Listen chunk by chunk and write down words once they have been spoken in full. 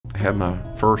had my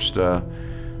first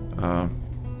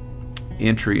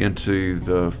entry into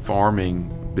the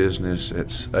farming business at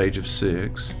the age of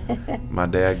 6. My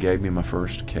dad gave me my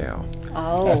first cow.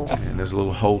 Oh. And there's a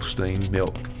little Holstein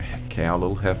milk cow, a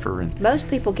little heifer. And most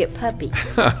people get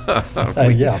puppies.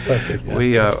 Yeah, puppies.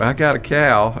 Yeah. I got a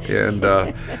cow,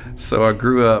 and so I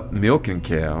grew up milking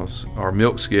cows. Our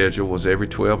milk schedule was every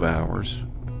 12 hours,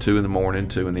 2 in the morning,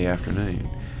 2 in the afternoon.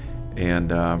 And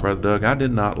Brother Doug, I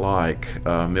did not like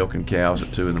milking cows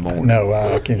at 2 in the morning. No,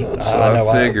 I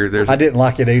figured I didn't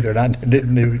like it either, and I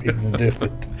didn't even do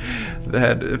it. They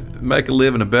had to make a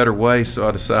living a better way, so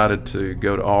I decided to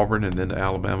go to Auburn and then to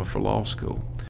Alabama for law school.